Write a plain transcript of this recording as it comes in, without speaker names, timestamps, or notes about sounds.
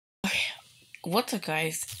What's up,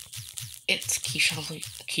 guys? It's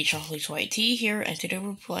Keyshawn YT here, and today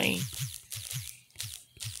we're playing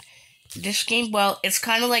this game. Well, it's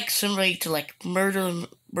kind of like similar to like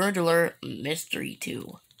Murderer Mystery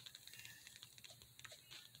 2.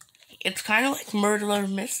 It's kind of like Murderer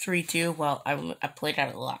Mystery 2. Well, I played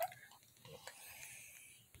that a lot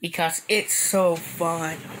because it's so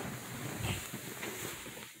fun.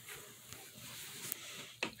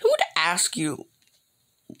 Who would ask you?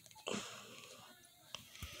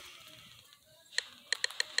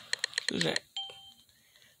 Who's that?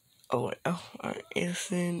 Oh wait, alright,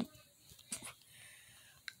 innocent.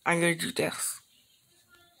 I'm gonna do this.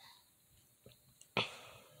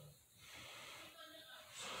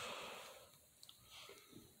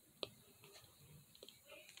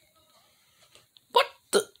 What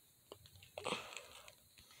the?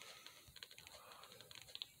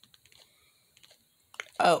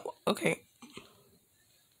 Oh, okay.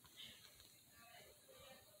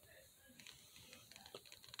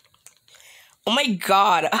 Oh my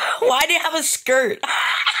god, why do you have a skirt?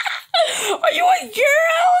 Are you a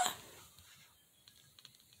girl?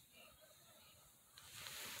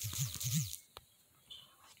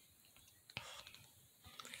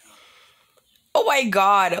 Oh my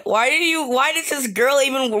god, why is this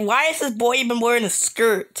boy even wearing a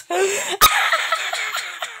skirt? What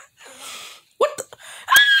the?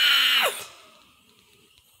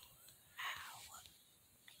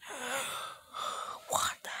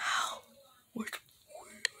 What the hell?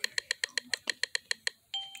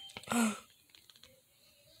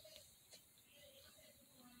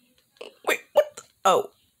 Wait, what the?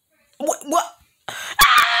 Oh. What?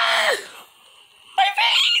 Ah! My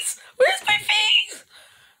face! Where's my face?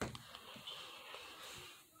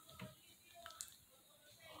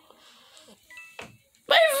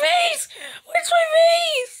 My face! Where's my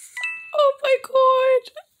face? Oh my god.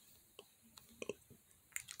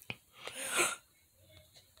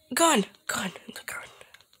 Gun. The gun.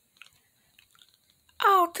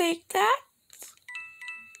 I'll take that.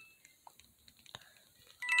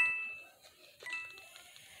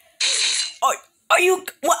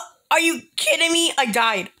 What? Are you kidding me? I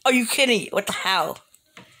died. Are you kidding me? What the hell?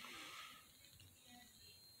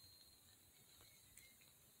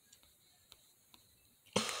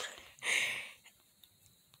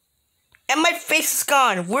 And my face is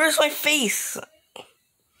gone. Where's my face? It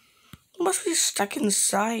must be stuck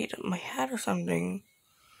inside my head or something.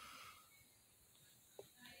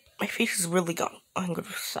 My face is really gone. I'm gonna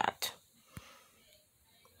be sad.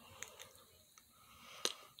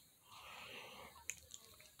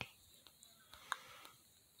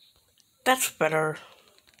 That's better.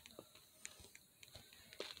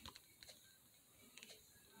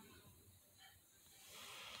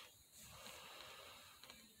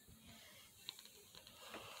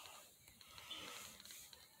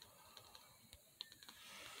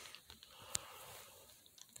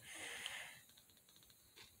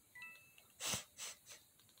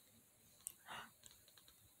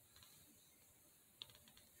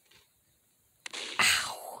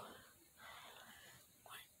 Ow.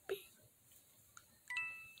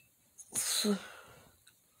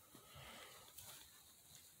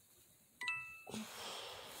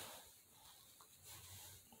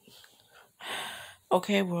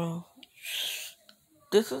 Okay, well,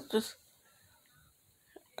 this is just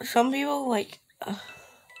some people like.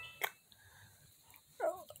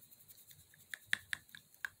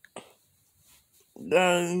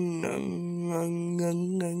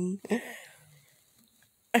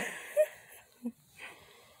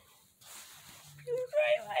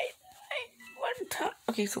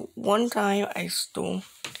 Okay, so one time I stole.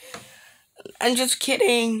 I'm just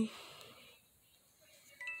kidding.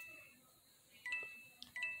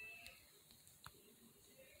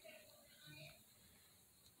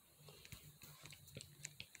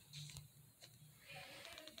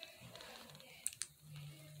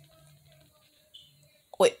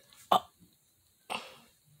 Wait.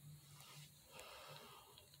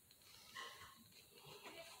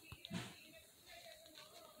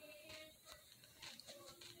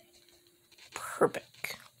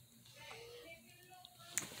 Perfect.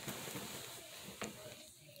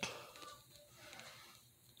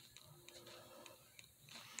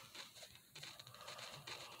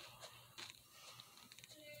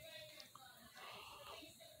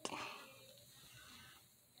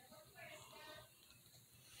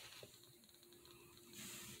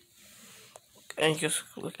 And just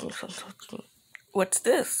looking for something. What's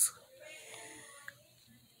this?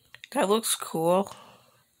 That looks cool.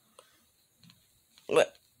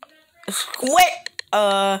 What? Wait!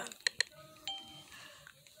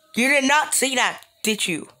 You did not see that, did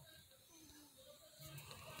you?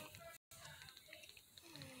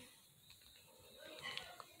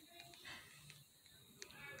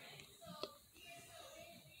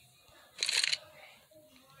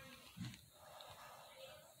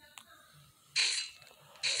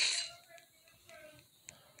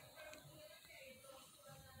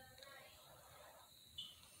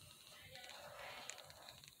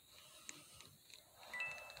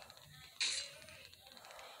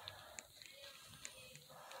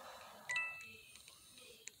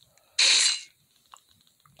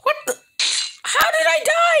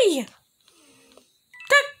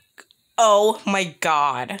 Oh my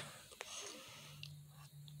god.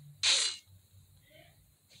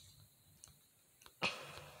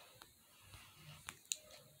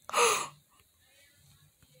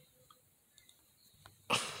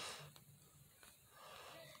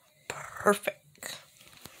 Perfect.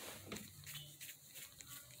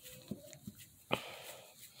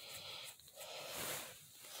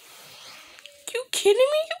 You kidding me?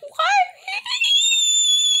 What?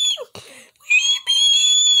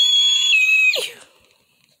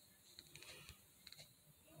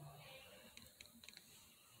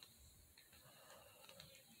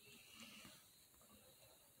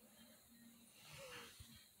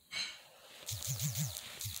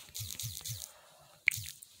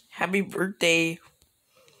 Happy birthday.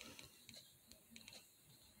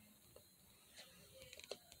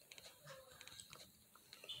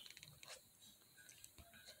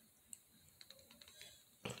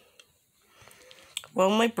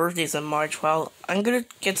 Well, my birthday's in March. Well, I'm gonna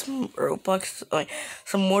get some Robux, like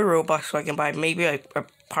some more Robux, so I can buy maybe a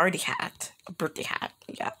party hat, a birthday hat.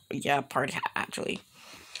 Yeah, party hat actually.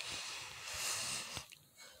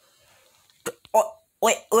 Oh,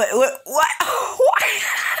 wait, what? What?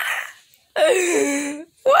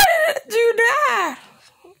 Why did it do that?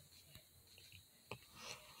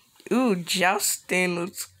 Ooh, Justin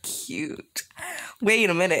looks cute. Wait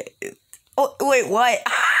a minute. Oh, wait, what?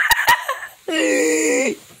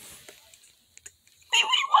 Wait,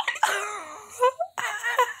 what?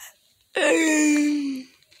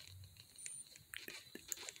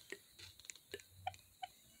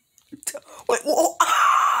 Wait, whoa.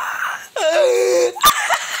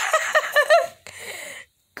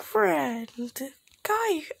 Friend,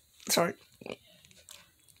 guy. Sorry.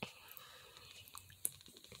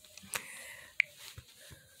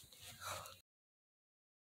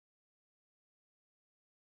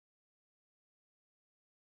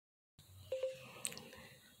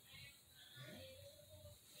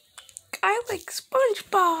 I like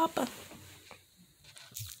SpongeBob.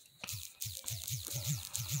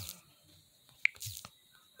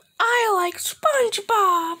 I like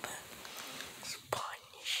SpongeBob.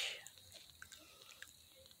 Sponge.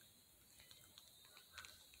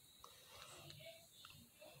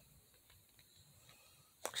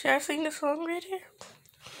 Should I sing the song right here?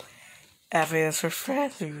 F is for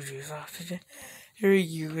friends who do oxygen.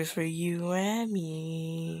 U is for you and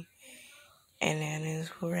me. And N is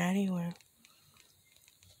for anywhere.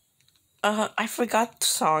 I forgot the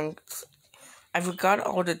song. I forgot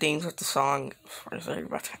all the names of the song. Sorry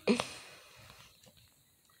about that.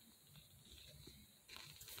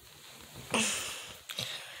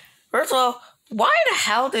 First of all, why the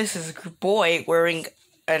hell is this boy wearing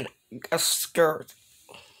a skirt?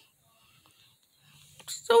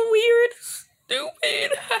 So weird,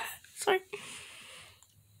 stupid. Sorry.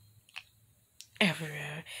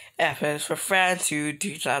 F is for friends who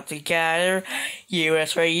do stuff together. U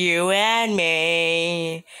is for you and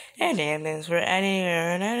me. And N is for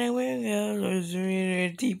anywhere and anywhere goes in a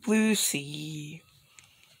deep blue sea.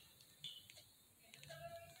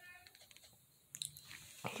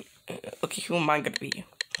 Okay, who am I gonna be?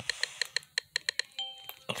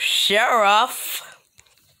 Sheriff.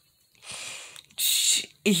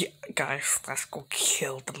 Yeah, guys, let's go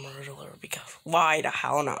kill the murderer because why the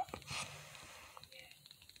hell not?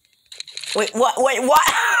 Wait, what? Wait,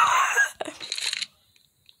 what?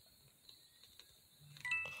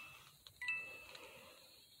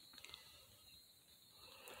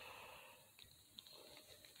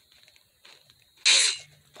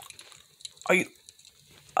 Are you?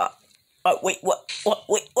 Wait, what? What?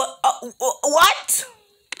 Wait, what? What?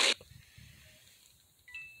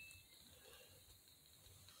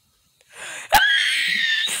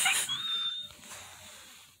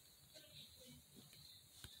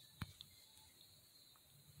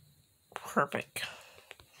 Perfect.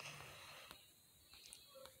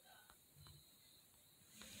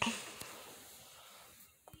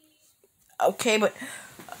 Okay, but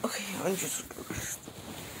okay, I'm just.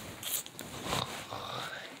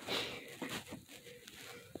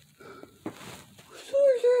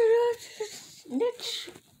 Niche.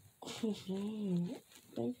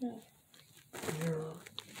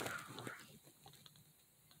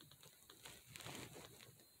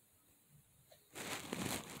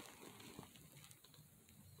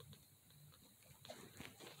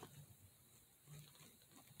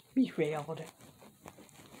 Be failed.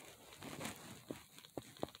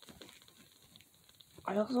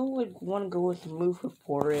 I also would want to go with moo for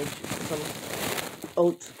porridge, some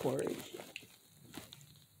oats porridge.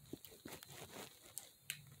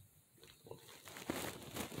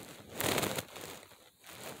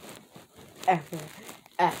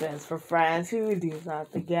 F is for friends who do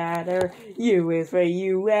not together. U is for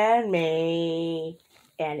you and me.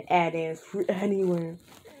 And N is for anywhere.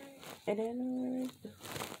 And then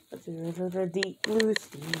the deep blue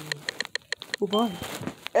sea. Move on.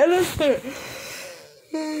 And listen.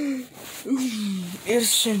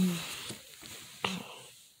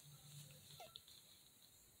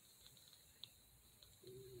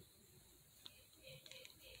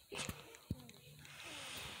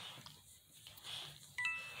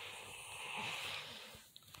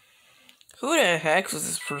 Who the heck was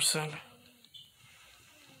this person?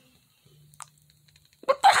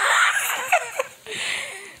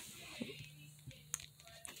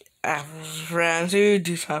 After friends who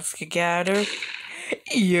do not together.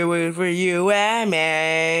 You is for you and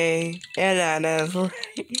me. And that is right.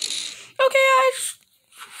 Okay,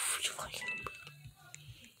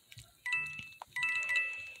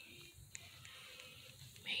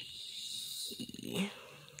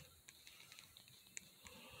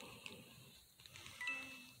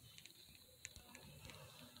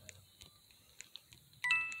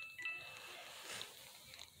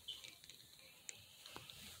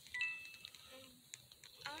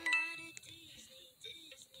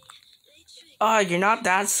 oh, you're not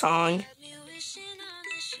that song.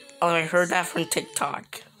 Oh, I heard that from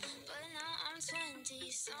TikTok.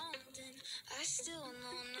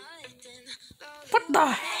 What the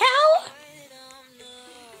hell?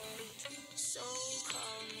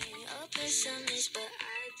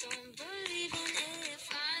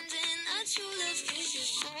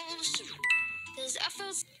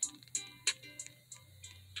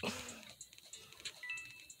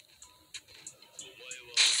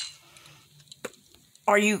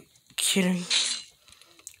 Are you kidding?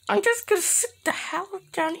 I'm just gonna sit the hell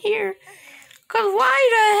down here. Cause why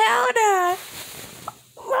the hell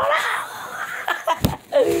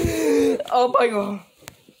oh my god.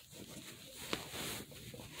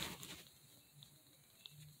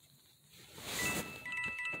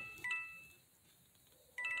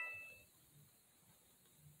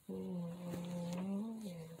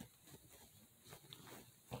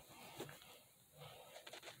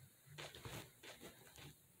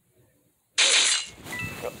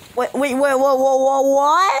 Wait,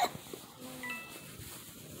 what?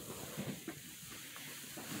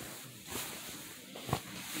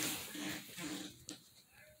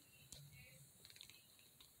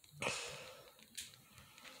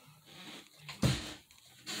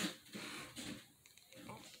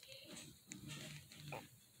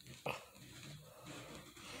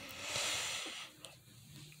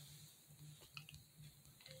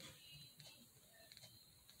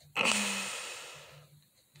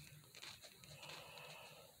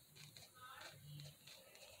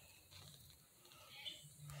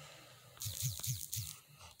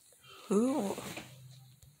 Who?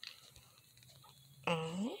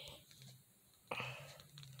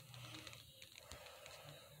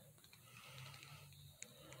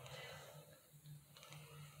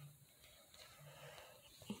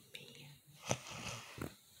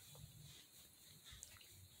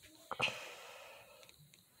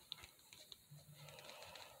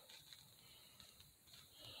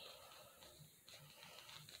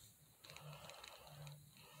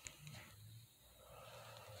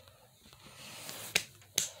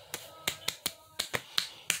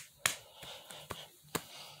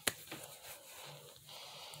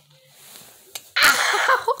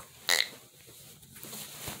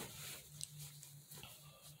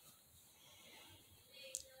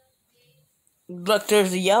 Look,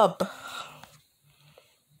 there's a yub.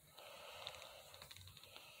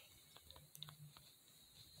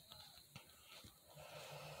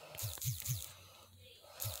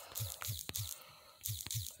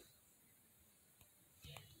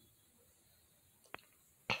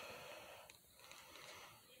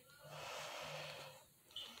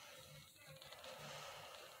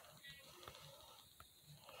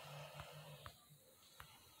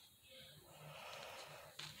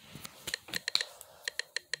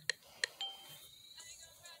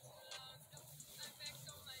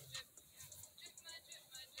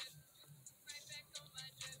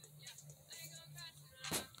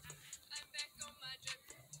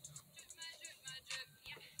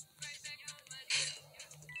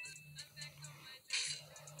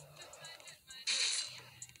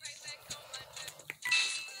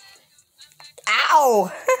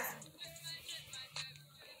 Ow!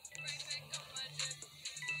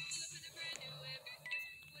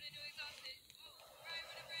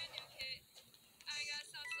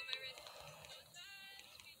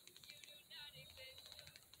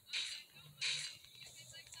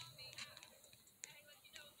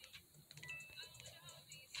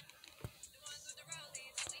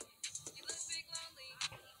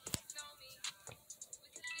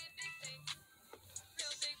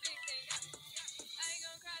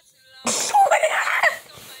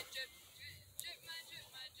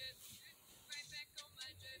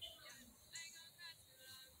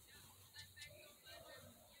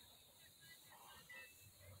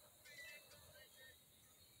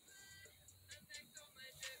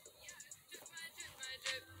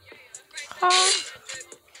 Oh,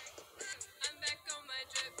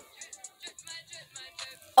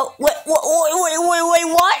 wait, what?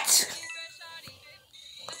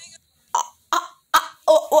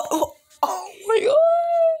 Oh my god.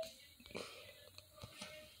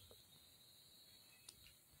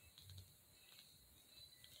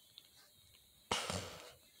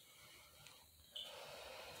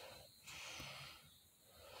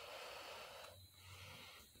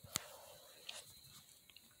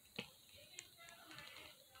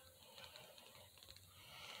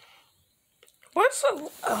 What's a.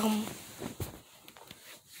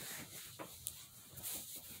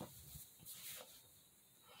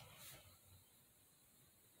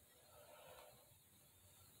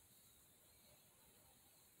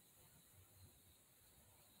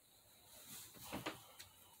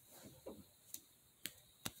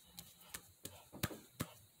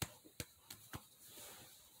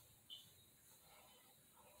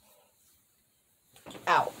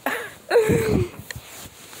 Ow.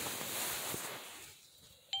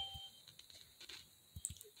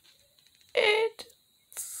 It's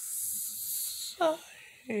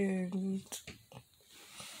silent.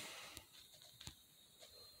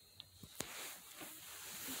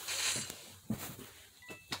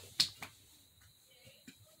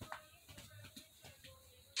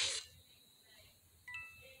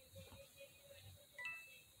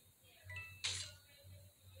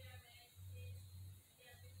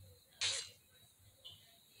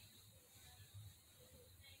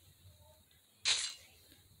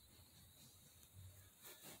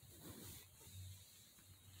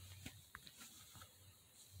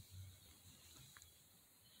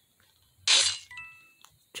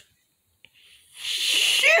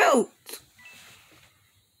 Shoot!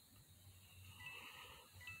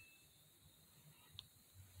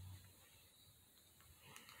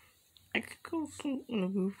 I could go in the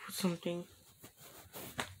roof or something.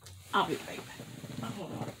 I'll be right back.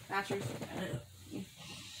 Hold on. Actually,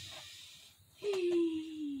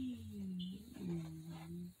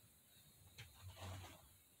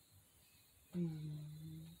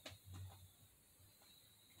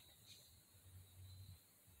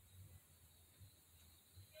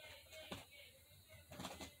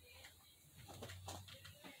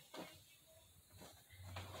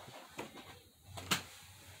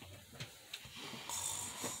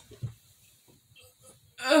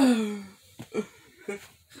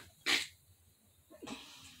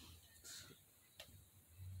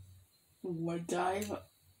 one time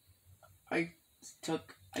I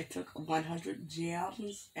took 100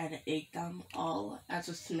 jams and ate them all as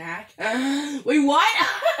a snack. Wait, what?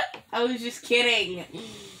 I was just kidding.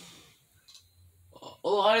 A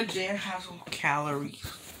lot of jam has calories.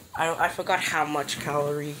 I forgot how much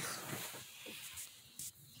calories.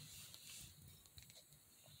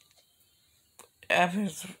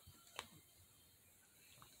 Evans.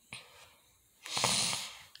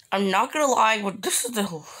 I'm not gonna lie, but this is the.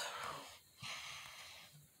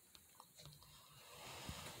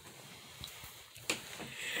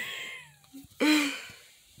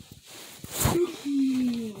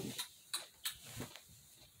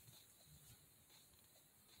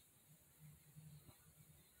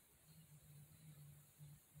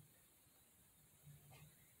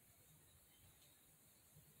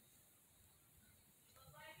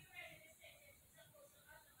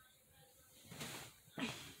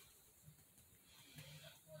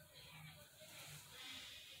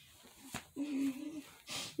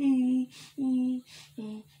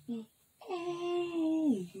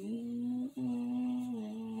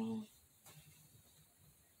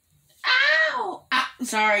 Ow!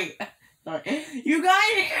 Sorry. You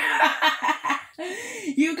guys,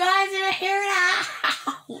 you guys didn't hear that.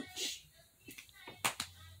 Ouch.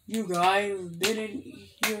 You guys didn't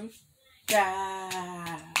hear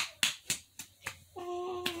that.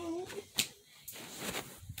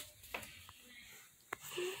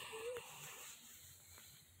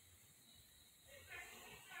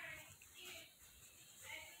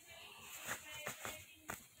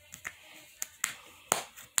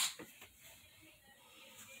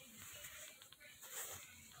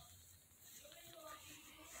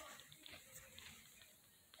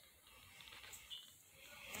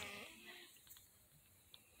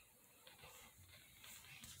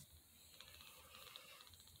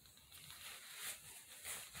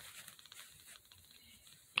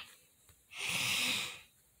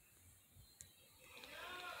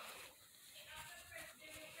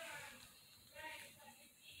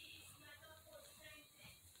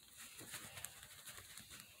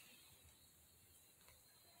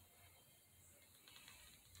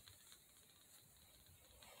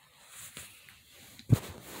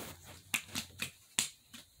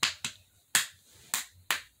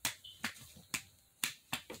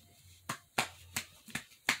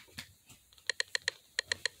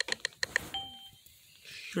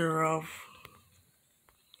 Giraffe.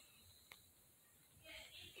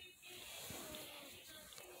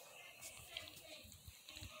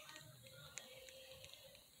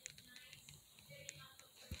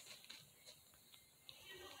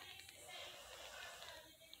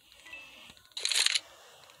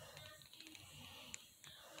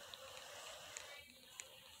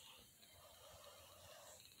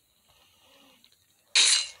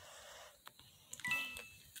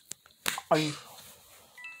 Are you?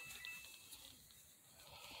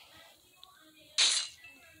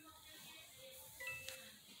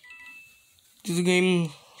 This game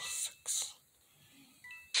sucks.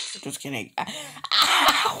 Just kidding.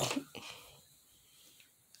 Ow!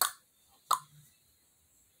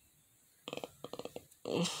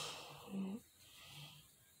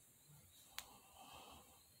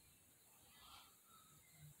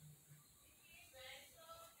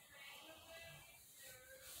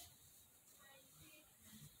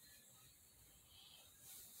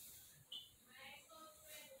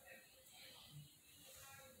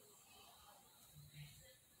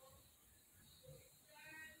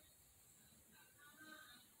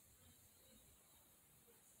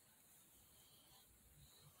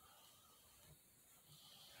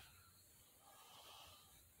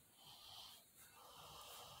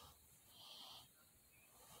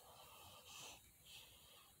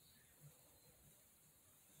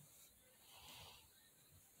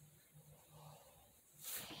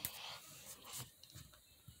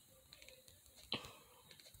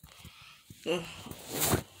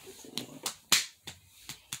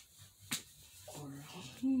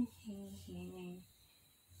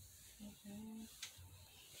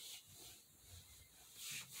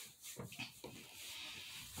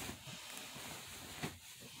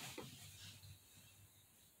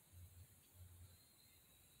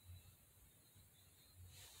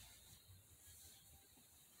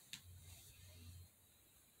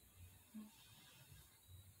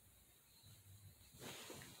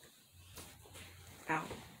 Ow.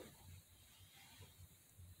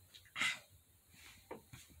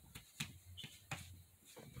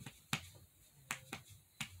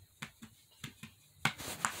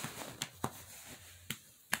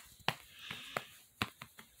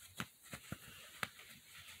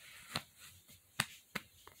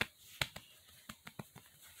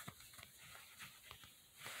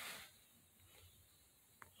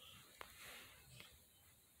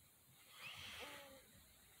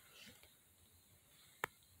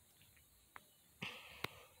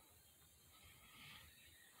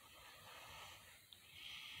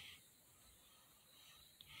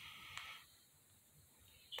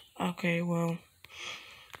 Okay, well,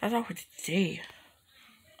 that's all for today.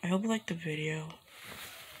 I hope you liked the video.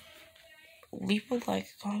 Leave a like,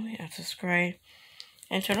 comment, and subscribe.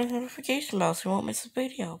 And turn on the notification bell so you won't miss a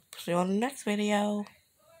video. See you on the next video.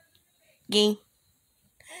 Game.